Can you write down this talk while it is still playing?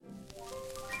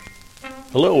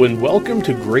Hello and welcome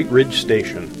to Great Ridge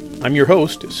Station. I'm your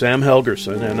host, Sam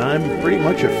Helgerson, and I'm pretty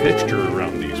much a fixture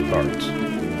around these parts.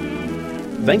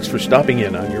 Thanks for stopping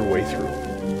in on your way through.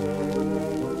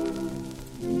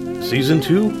 Season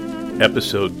 2,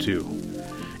 Episode 2.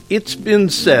 It's been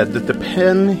said that the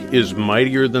pen is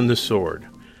mightier than the sword.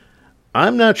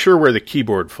 I'm not sure where the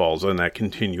keyboard falls on that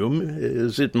continuum.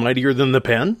 Is it mightier than the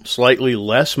pen? Slightly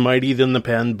less mighty than the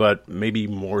pen, but maybe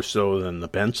more so than the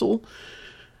pencil?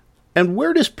 And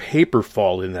where does paper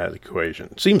fall in that equation?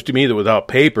 It seems to me that without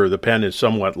paper, the pen is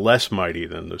somewhat less mighty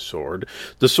than the sword.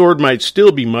 The sword might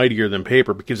still be mightier than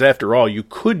paper because, after all, you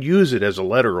could use it as a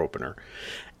letter opener.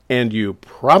 And you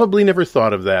probably never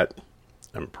thought of that,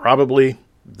 and probably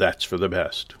that's for the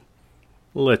best.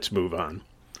 Let's move on.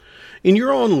 In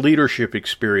your own leadership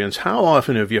experience, how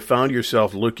often have you found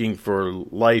yourself looking for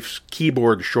life's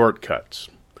keyboard shortcuts?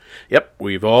 Yep,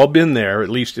 we've all been there, at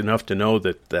least enough to know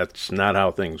that that's not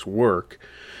how things work.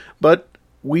 But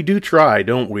we do try,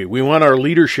 don't we? We want our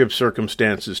leadership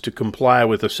circumstances to comply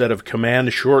with a set of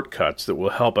command shortcuts that will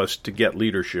help us to get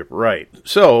leadership right.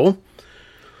 So,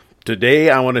 today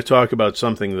I want to talk about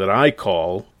something that I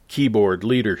call keyboard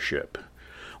leadership.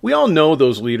 We all know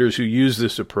those leaders who use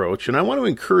this approach, and I want to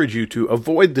encourage you to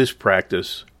avoid this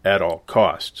practice at all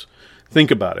costs. Think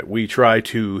about it. We try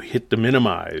to hit the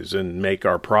minimize and make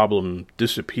our problem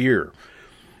disappear.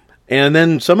 And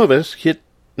then some of us hit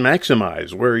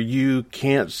maximize, where you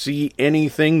can't see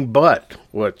anything but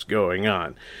what's going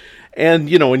on. And,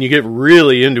 when you get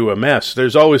really into a mess,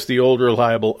 there's always the old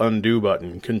reliable undo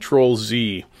button, Control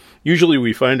Z. Usually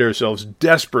we find ourselves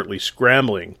desperately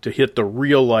scrambling to hit the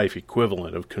real-life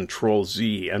equivalent of Control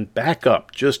Z and back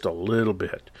up just a little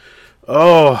bit.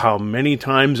 Oh, how many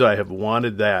times I have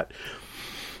wanted that.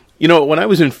 When I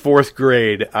was in 4th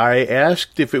grade, I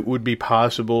asked if it would be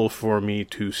possible for me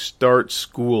to start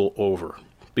school over,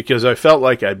 because I felt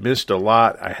like I'd missed a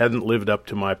lot. I hadn't lived up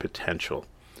to my potential.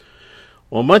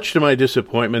 Well, much to my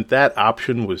disappointment, that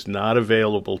option was not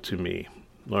available to me,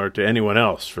 or to anyone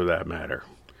else for that matter.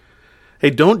 Hey,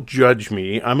 don't judge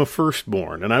me. I'm a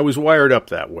firstborn, and I was wired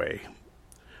up that way.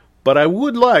 But I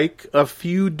would like a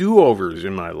few do-overs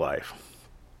in my life.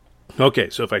 Okay,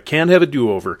 so if I can't have a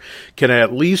do-over, can I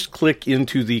at least click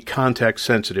into the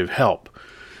context-sensitive help?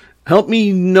 Help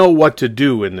me know what to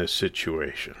do in this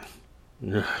situation.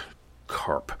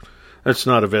 Carp. That's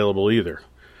not available either.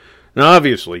 Now,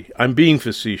 obviously, I'm being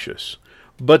facetious,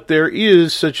 but there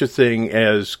is such a thing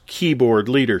as keyboard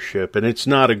leadership, and it's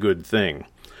not a good thing.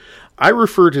 I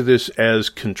refer to this as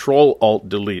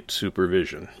Control-Alt-Delete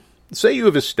supervision. Say you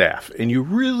have a staff, and you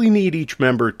really need each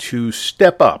member to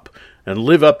step up and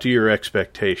live up to your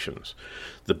expectations.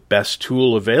 The best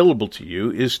tool available to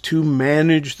you is to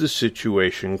manage the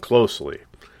situation closely.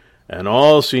 And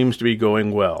all seems to be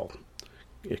going well,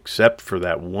 except for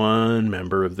that one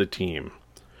member of the team.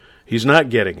 He's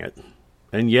not getting it.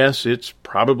 And yes, it's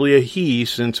probably a he,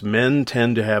 since men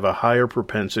tend to have a higher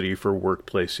propensity for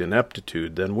workplace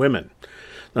ineptitude than women.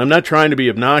 Now, I'm not trying to be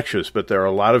obnoxious, but there are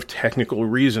a lot of technical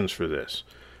reasons for this.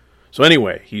 So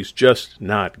anyway, he's just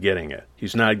not getting it.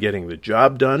 He's not getting the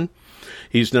job done.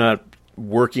 He's not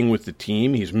working with the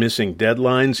team. He's missing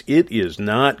deadlines. It is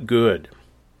not good.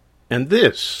 And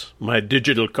this, my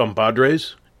digital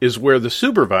compadres, is where the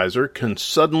supervisor can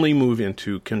suddenly move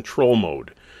into control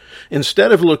mode.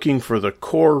 Instead of looking for the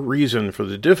core reason for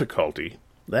the difficulty,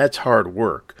 that's hard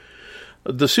work,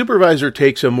 the supervisor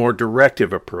takes a more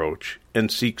directive approach and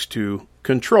seeks to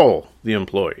control the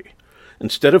employee.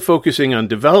 Instead of focusing on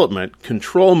development,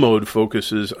 control mode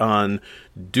focuses on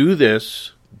do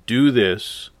this, do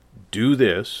this, do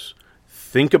this,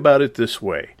 think about it this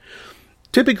way.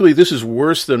 Typically, this is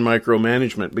worse than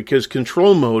micromanagement because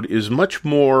control mode is much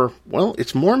more,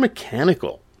 it's more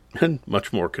mechanical and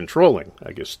much more controlling.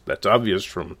 I guess that's obvious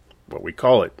from what we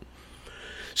call it.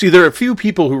 See, there are few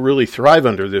people who really thrive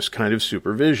under this kind of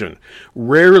supervision.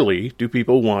 Rarely do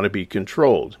people want to be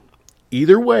controlled.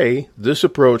 Either way, this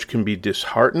approach can be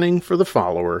disheartening for the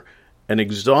follower and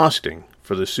exhausting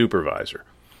for the supervisor.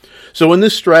 So when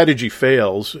this strategy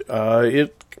fails,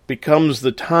 it becomes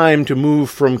the time to move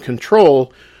from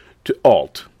control to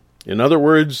alt. In other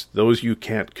words, those you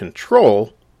can't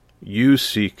control, you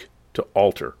seek to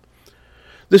alter.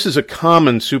 This is a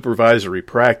common supervisory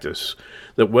practice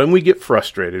that when we get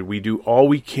frustrated, we do all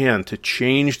we can to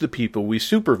change the people we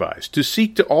supervise, to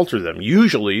seek to alter them.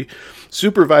 Usually,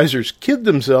 supervisors kid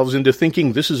themselves into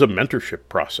thinking this is a mentorship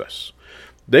process.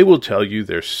 They will tell you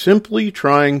they're simply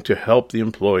trying to help the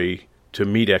employee to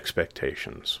meet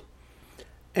expectations.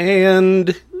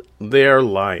 And they're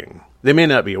lying. They may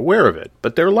not be aware of it,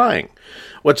 but they're lying.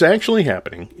 What's actually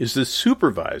happening is the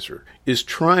supervisor is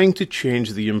trying to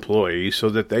change the employee so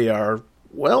that they are,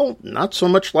 well, not so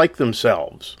much like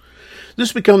themselves.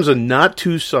 This becomes a not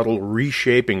too subtle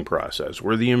reshaping process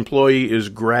where the employee is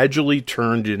gradually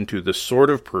turned into the sort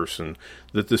of person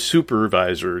that the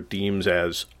supervisor deems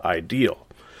as ideal.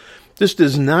 This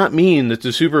does not mean that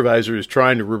the supervisor is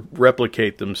trying to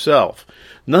replicate themselves.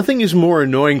 Nothing is more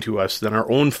annoying to us than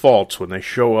our own faults when they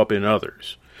show up in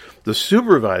others. The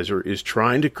supervisor is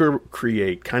trying to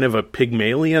create kind of a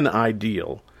Pygmalion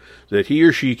ideal that he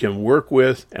or she can work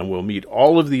with and will meet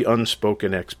all of the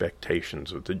unspoken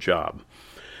expectations of the job.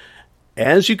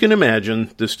 As you can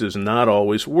imagine, this does not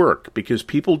always work because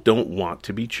people don't want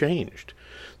to be changed.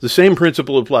 The same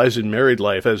principle applies in married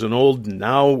life. As an old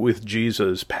Now with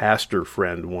Jesus pastor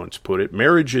friend once put it,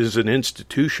 marriage is an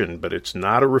institution, but it's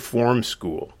not a reform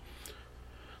school.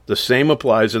 The same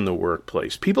applies in the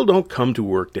workplace. People don't come to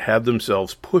work to have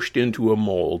themselves pushed into a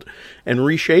mold and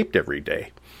reshaped every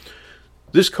day.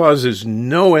 This causes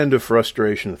no end of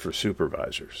frustration for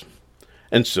supervisors.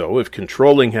 And so, if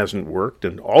controlling hasn't worked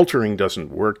and altering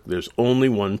doesn't work, there's only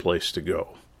one place to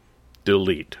go: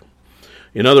 delete.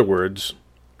 In other words,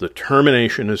 the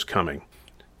termination is coming.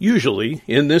 Usually,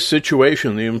 in this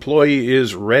situation, the employee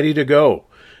is ready to go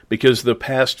because the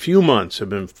past few months have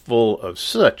been full of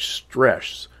such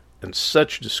stress and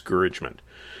such discouragement.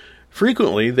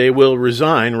 Frequently, they will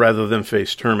resign rather than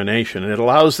face termination, and it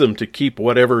allows them to keep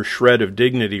whatever shred of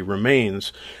dignity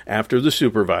remains after the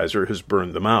supervisor has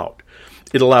burned them out.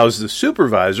 It allows the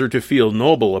supervisor to feel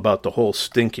noble about the whole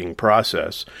stinking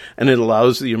process, and it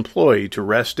allows the employee to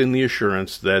rest in the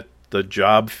assurance that the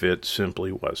job fit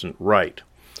simply wasn't right.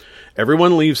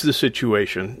 Everyone leaves the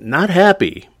situation not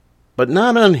happy, but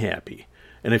not unhappy,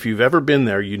 and if you've ever been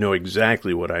there, you know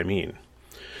exactly what I mean.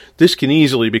 This can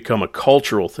easily become a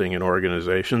cultural thing in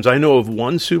organizations. I know of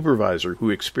one supervisor who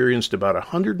experienced about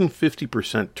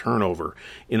 150% turnover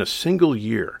in a single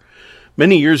year.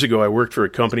 Many years ago, I worked for a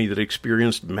company that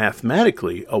experienced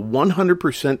mathematically a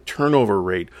 100% turnover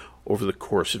rate over the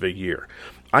course of a year.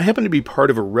 I happen to be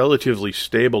part of a relatively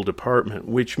stable department,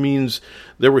 which means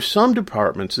there were some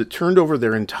departments that turned over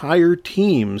their entire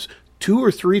teams 2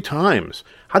 or 3 times.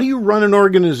 How do you run an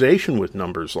organization with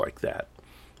numbers like that?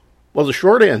 Well, the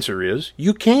short answer is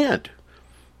you can't.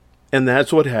 And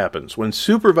that's what happens. When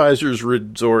supervisors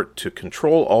resort to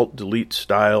Control-Alt-Delete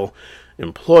style,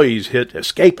 employees hit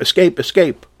escape, escape,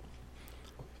 escape.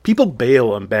 People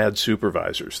bail on bad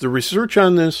supervisors. The research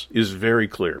on this is very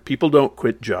clear. People don't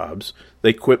quit jobs.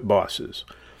 They quit bosses.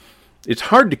 It's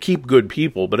hard to keep good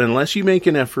people, but unless you make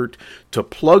an effort to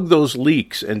plug those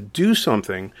leaks and do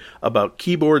something about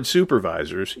keyboard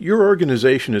supervisors, your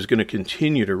organization is going to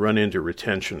continue to run into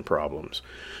retention problems.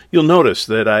 You'll notice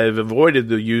that I have avoided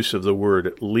the use of the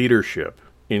word leadership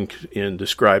in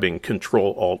describing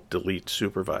Control-Alt-Delete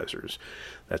supervisors.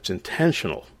 That's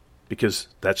intentional, because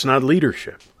that's not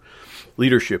leadership.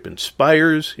 Leadership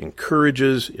inspires,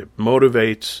 encourages, it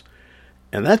motivates,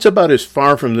 and that's about as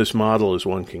far from this model as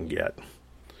one can get.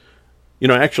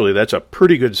 Actually, that's a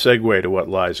pretty good segue to what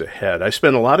lies ahead. I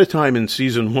spent a lot of time in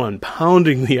Season 1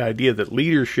 pounding the idea that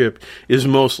leadership is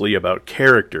mostly about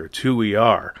character. It's who we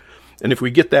are. And if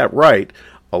we get that right,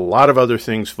 a lot of other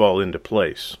things fall into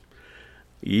place.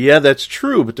 Yeah, that's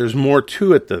true, but there's more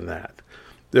to it than that.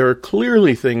 There are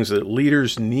clearly things that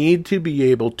leaders need to be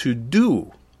able to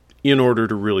do in order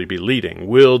to really be leading.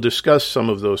 We'll discuss some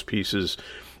of those pieces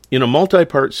in a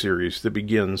multi-part series that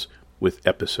begins with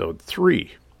Episode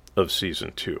 3 of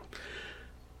Season 2.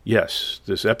 Yes,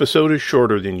 this episode is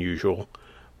shorter than usual,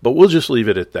 but we'll just leave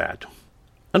it at that.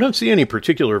 I don't see any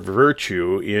particular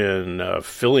virtue in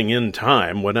filling in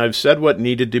time when I've said what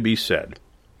needed to be said.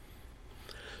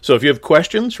 So if you have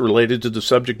questions related to the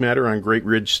subject matter on Great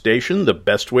Ridge Station, the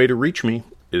best way to reach me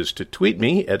is to tweet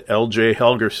me at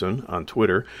LJHelgerson on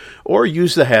Twitter, or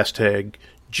use the hashtag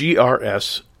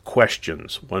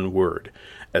GRSQuestions, one word.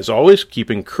 As always,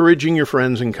 keep encouraging your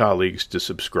friends and colleagues to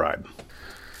subscribe.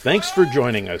 Thanks for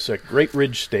joining us at Great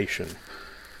Ridge Station.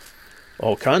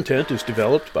 All content is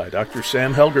developed by Dr.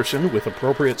 Sam Helgerson with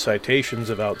appropriate citations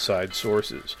of outside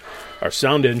sources. Our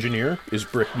sound engineer is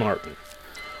Brick Martin.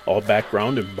 All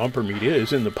background and bumper media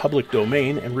is in the public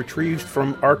domain and retrieved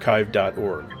from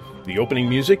archive.org. The opening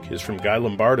music is from Guy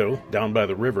Lombardo, Down by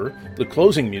the River. The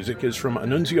closing music is from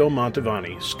Annunzio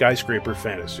Mantovani, Skyscraper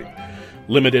Fantasy.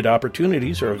 Limited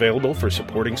opportunities are available for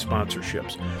supporting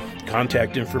sponsorships.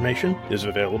 Contact information is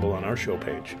available on our show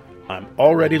page. I'm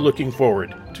already looking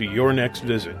forward to your next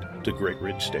visit to Great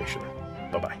Ridge Station.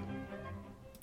 Bye-bye.